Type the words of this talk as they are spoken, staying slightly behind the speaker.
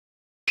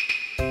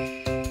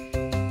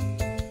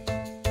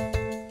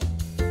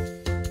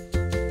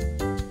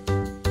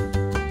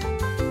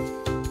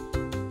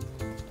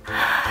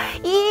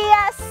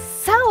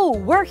Oh,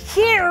 we're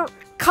here,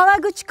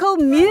 Kawaguchiko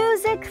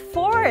Music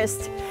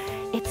Forest.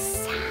 It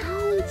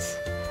sounds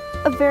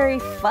very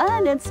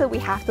fun, and so we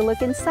have to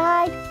look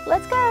inside.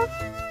 Let's go.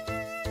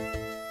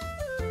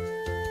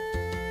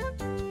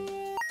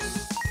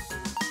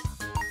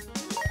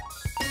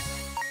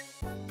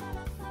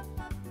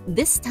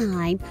 This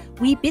time,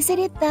 we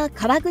visited the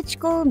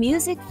Kawaguchiko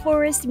Music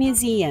Forest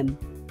Museum.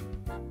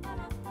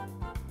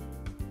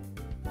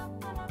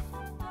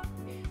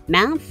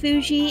 Mount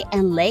Fuji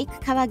and Lake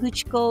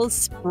Kawaguchiko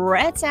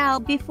spreads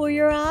out before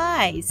your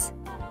eyes.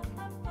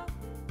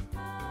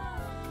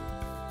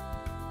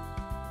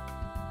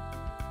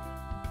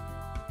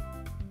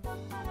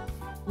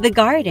 The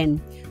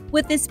garden,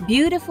 with its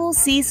beautiful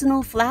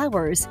seasonal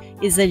flowers,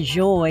 is a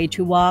joy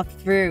to walk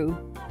through.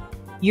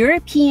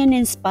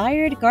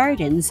 European-inspired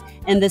gardens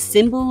and the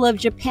symbol of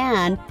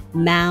Japan,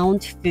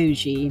 Mount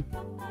Fuji.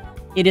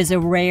 It is a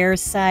rare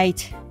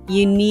sight,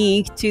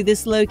 unique to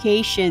this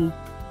location.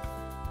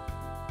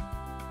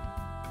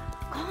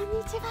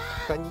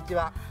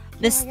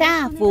 The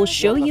staff will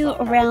show you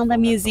around the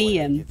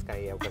museum.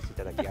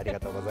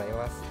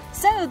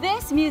 So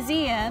this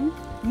museum,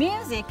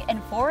 Music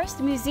and Forest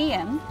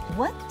Museum,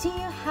 what do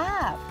you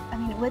have? I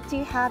mean, what do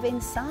you have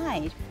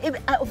inside?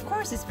 Of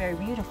course, it's very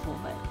beautiful,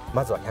 but...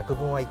 まずは百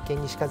聞は一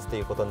見にしかずと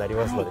いうことになり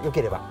ますので、よ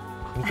ければ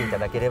見ていた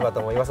だければと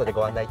思いますので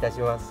ご案内いたし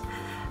ます。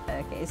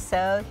Okay,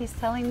 so he's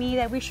telling me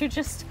that we should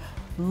just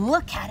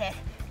look at it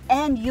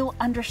and you'll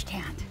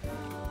understand.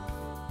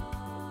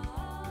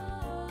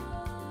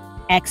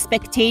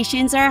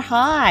 Expectations are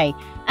high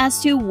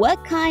as to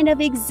what kind of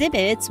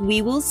exhibits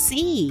we will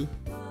see.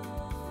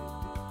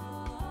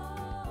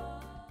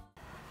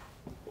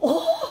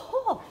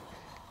 Oh!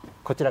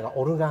 こちらが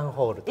オルガン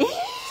ホールと、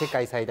世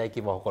界最大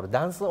規模を誇る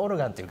ダンスオル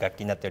ガンという楽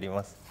器になっており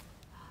ます。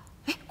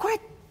これ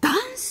ダン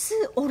ス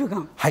オルガ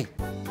ン？はい。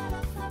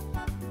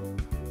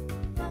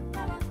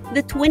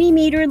The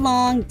 20-meter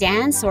long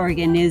dance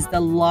organ is the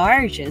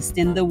largest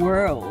in the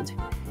world.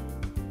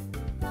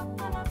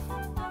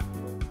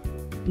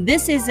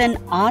 This is an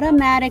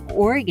automatic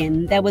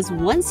organ that was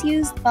once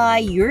used by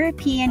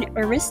European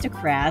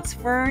aristocrats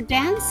for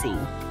dancing.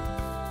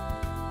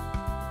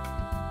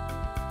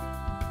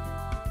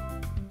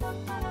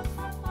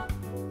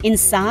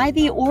 Inside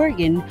the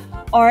organ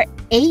are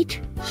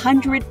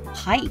 800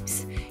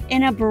 pipes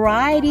and a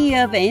variety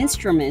of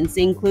instruments,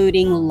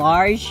 including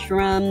large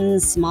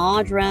drums,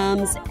 small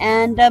drums,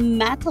 and a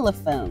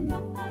metallophone.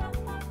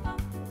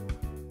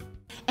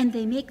 And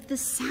they make the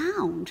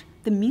sound,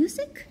 the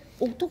music?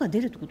音が出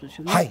るってことです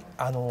よね。はい、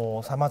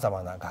さまざ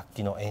まな楽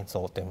器の演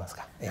奏といいます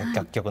か、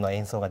楽曲の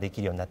演奏がで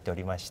きるようになってお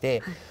りまし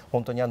て、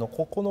本当に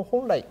ここの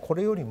本来こ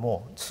れより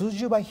も数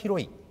十倍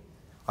広い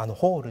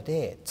ホール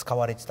で使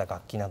われてた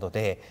楽器など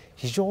で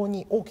非常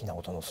に大きな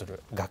音のす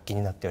る楽器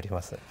になっており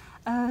ます。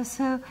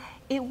So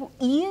it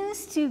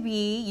used to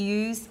be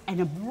used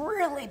in a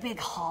really big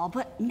hall,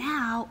 but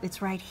now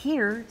it's right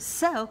here.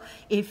 So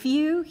if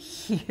you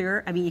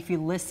hear, I mean, if you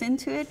listen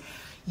to it,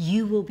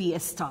 you will be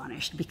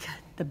astonished because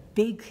the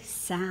big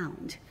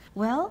sound.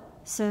 Well,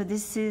 so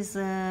this is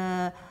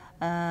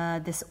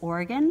this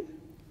organ.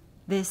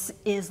 This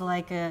is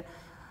like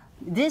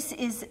this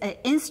is an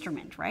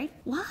instrument, right?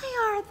 Why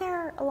are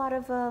there a lot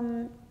of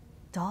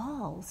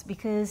dolls?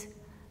 Because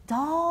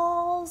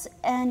dolls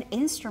and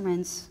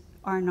instruments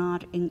are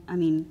not I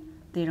mean,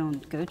 they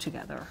don't go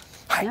together.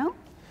 No?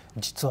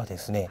 実はで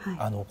すね、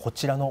こ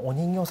ちらのお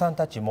人形さん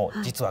たちも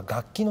実は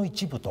楽器の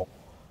一部と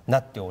な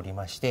っており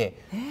まして、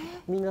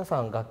皆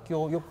さん楽器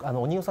をよく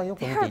お人形さんよ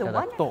く見ていた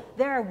だくと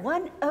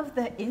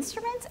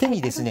手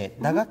にですね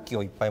打楽器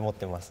をいっぱい持っ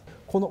てます。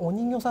このお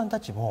人形さんた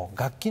ちも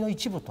楽器の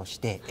一部とし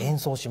て演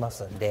奏しま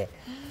すんで、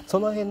そ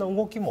の辺の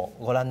動きも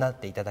ご覧になっ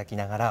ていただき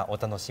ながらお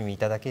楽しみい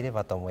ただけれ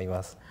ばと思い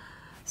ます。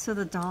So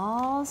the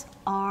dolls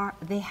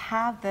they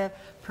have the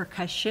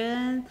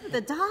percussion.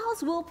 The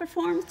dolls will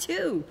perform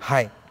too.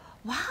 はい。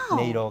Wow.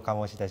 音色を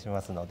醸し出し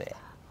ますので。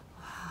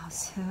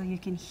So you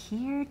can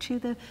hear to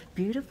the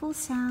beautiful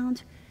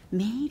sound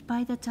made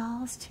by the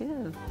dolls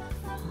too.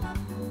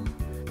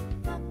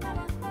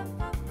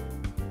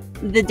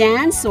 The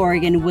dance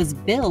organ was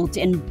built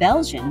in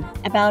Belgium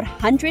about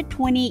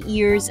 120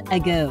 years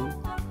ago.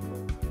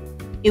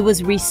 It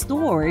was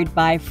restored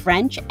by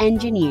French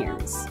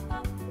engineers.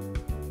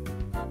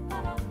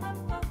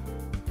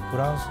 フ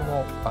ランス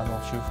の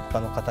修復家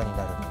の方に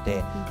なるの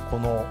で、こ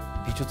の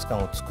美術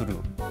館を作る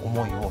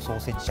思いを創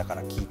設者か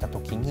ら聞いたと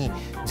きに、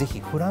ぜひ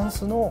フラン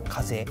スの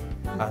風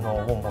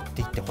を持っ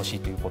ていってほしい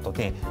ということ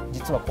で、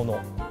実はこの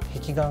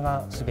壁画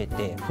がすべ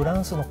てフラ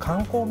ンスの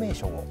観光名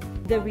所を。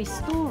The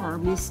restorer,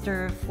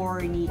 Mr.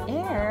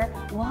 Fournier,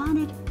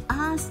 wanted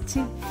us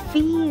to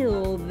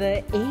feel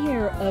the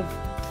air of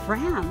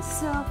France.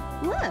 So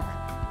look,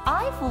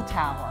 Eiffel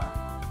Tower,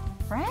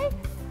 right?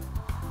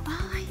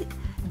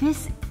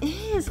 This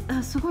is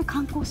すごい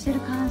観光してる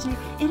感じ。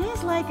It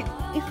is like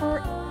if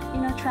we're,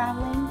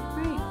 traveling,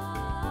 right?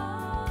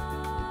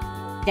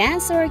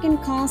 Dance organ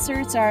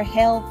concerts are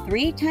held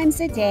 3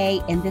 times a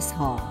day in this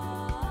hall.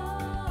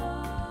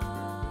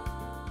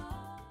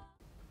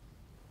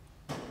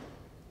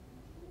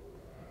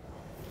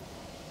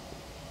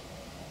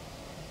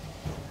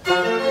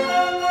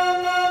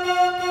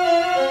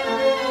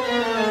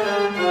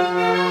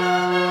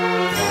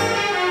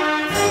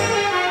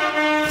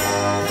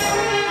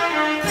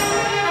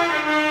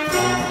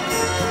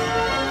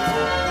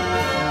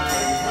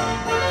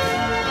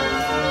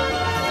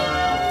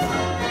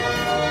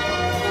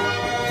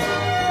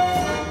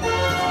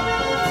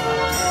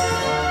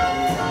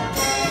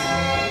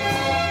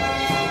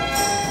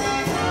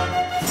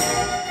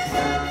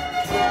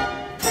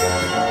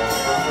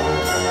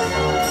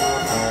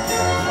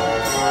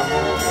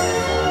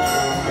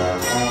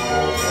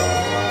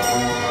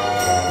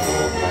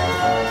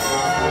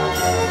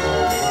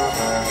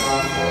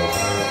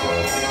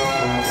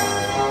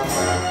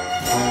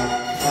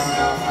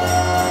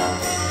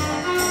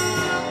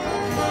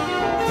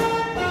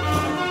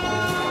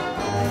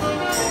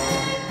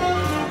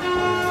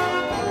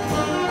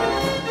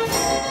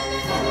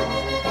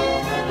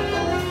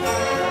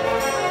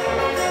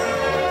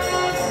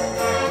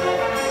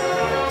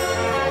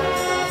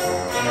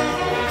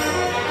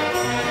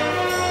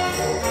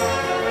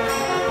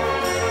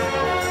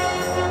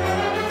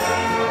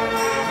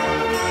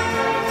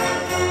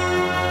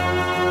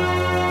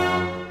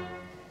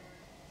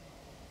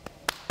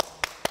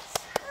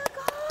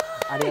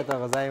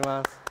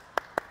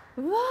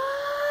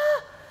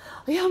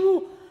 も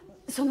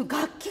うその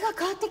楽器が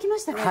変わってきま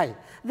したね。はい。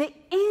The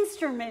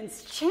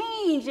instruments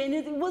changed and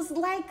it was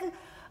like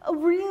a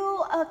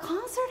real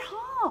concert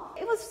hall.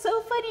 It was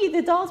so funny.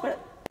 The dolls were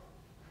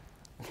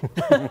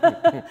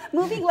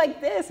moving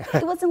like this.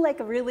 It wasn't like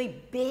a really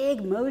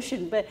big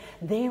motion, but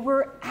they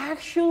were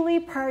actually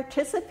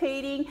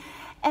participating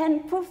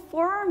and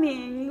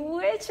performing,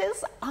 which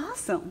is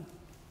awesome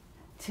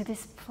to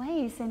this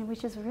place and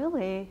which is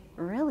really,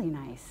 really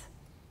nice.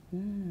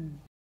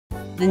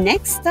 The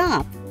next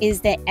stop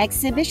is the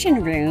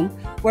exhibition room,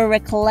 where a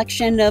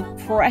collection of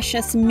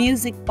precious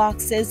music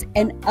boxes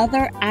and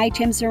other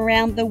items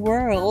around the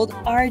world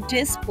are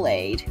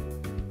displayed.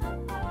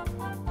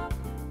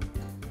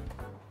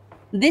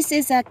 This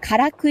is a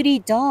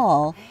karakuri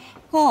doll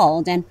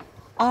called an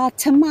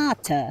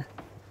automata.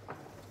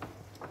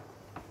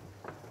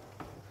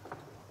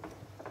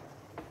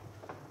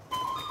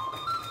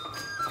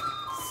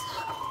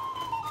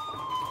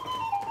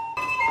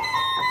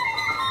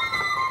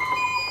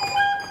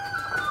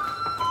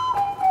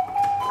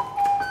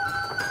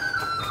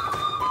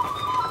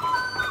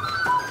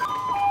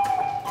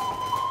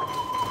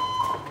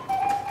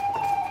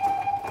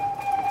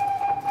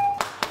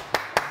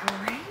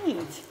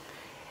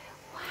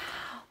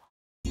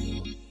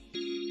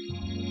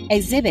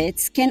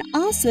 Exhibits can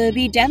also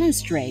be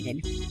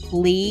demonstrated.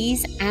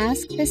 Please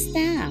ask the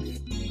staff.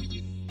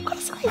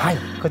 はい、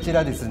こち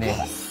らですね。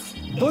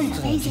ドイ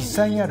ツに実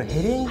際にある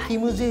ヘレン・キ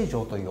ムゼー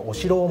城というお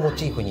城をモ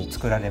チーフに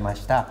作られま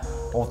した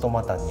オート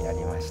マタにな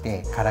りまし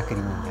て、からく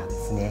り人形で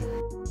すね。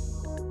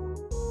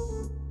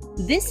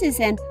This is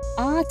an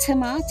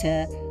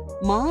automata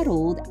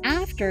modeled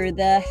after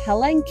the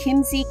Helen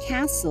Kimsey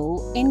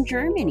Castle in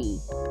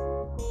Germany.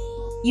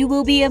 You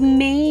will be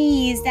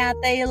amazed at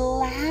the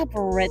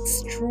elaborate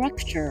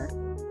structure.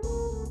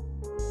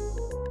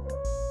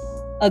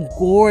 A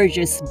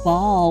gorgeous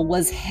ball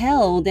was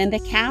held in the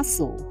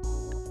castle.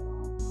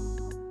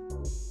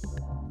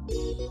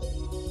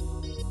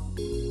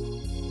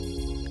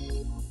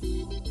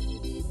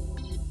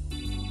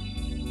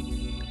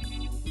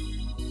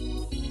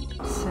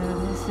 So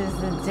this is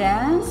the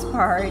dance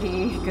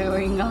party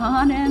going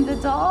on and the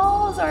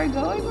dolls are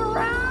going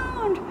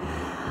around.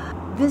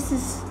 This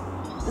is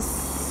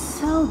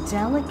so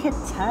delicate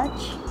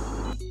touch.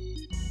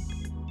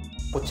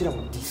 こちら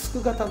もディス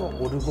ク型の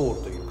オルゴー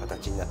ルという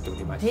形になってお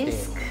りまして、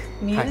 Disc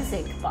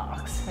music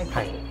box. Okay.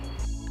 はい。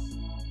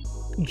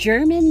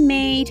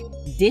 German-made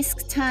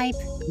disc-type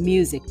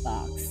music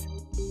box.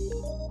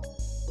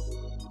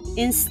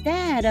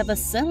 Instead of a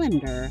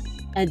cylinder,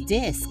 a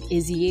disc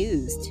is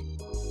used.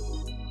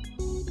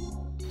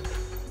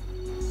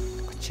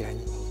 こちらに。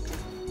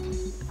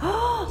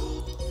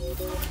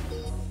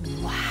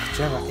こ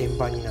ちらが円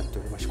盤になって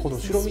おりまして、この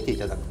後ろを見てい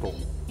ただくと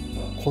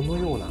この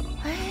ような。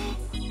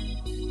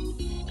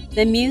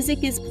The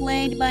music is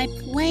played by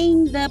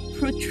playing the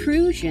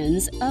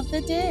protrusions of the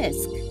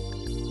disc.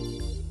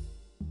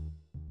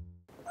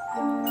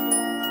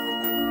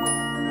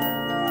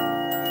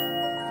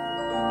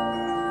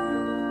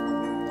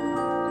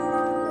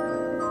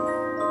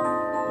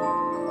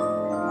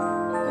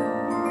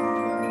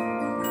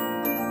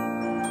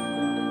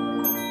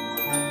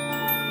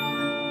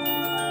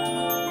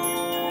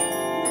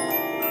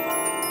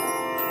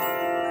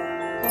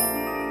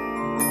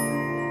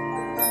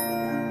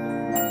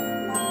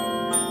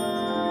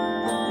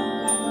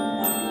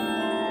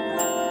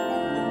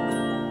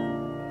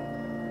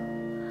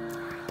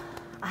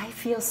 I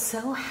feel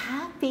so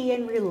happy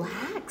and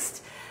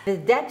relaxed. The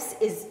depths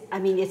is, I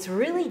mean, it's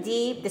really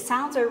deep. The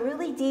sounds are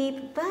really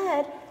deep,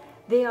 but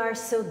they are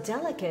so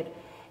delicate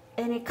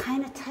and it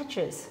kind of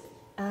touches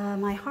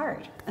my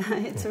heart.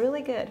 It's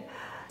really good.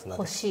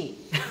 欲しい。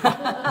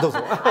どうぞ。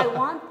I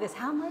want this.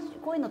 How much?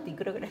 こういうのってい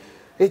くらぐらい？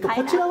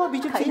こちらは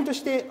美術品と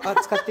して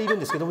扱っている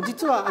んですけども、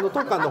実は当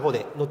館の方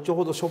で後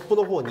ほどショップ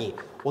の方に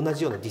同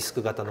じようなディス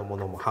ク型のも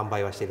のも販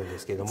売はしてるんで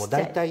すけれども、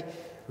だいたい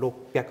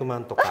600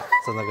万とか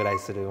そのぐらい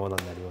するもの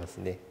になります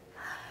ね。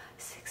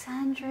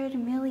600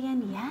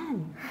 million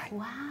yen.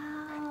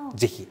 Wow.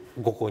 ぜひ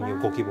ご購入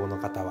ご希望の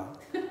方は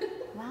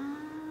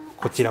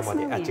こちらま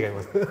で。あ、違い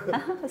ます。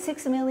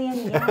6 million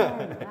yen.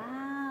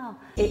 Wow.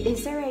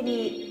 Is there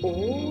any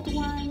old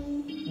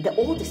one? The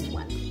oldest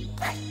one?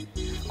 はい。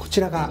こち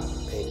らが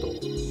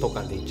当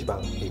館で一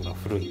番今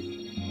古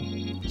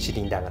いシ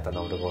リンダー型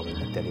のオルゴールに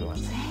なっておりま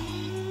す。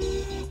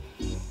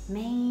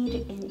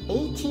Made in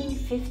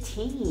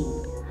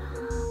 1815.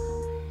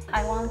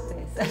 I want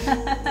this.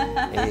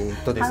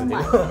 ですね。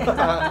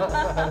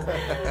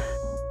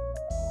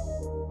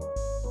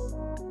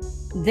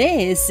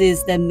This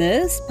is the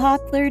most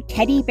popular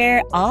teddy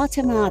bear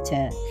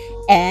automata,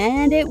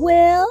 and it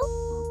will.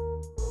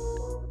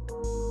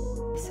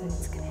 So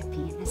it's gonna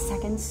be in a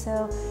second,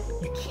 so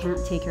you can't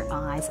take your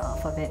eyes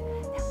off of it.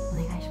 お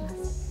願いします。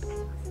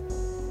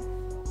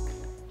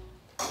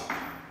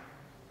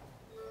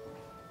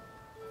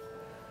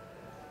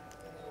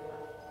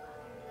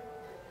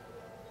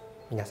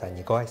皆さん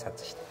にご挨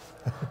拶して。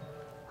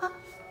あ、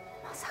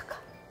まさか。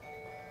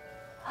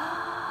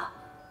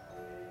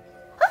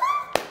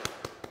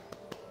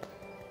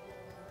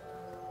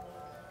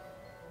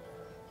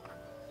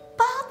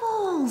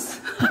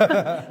シャ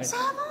ボン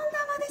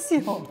玉です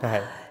よ。は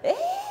い。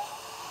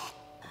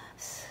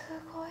す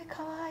ごい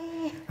可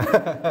愛い。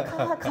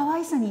可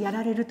愛さにや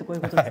られるってこうい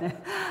うことです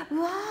ね。う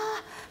わ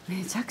ー、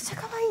めちゃくちゃ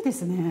可愛いで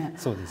すね。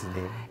そうですね。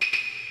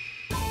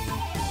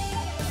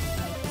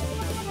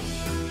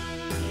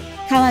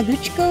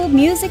Kawaguchiko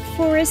Music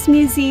Forest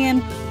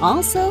Museum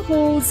also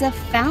holds a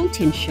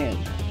fountain show.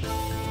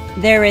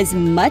 There is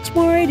much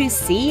more to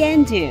see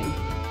and do.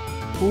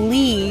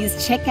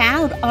 Please check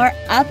out our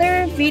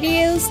other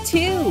videos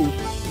too.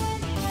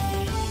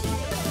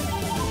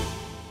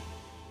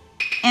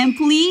 And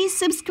please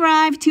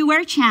subscribe to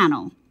our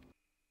channel.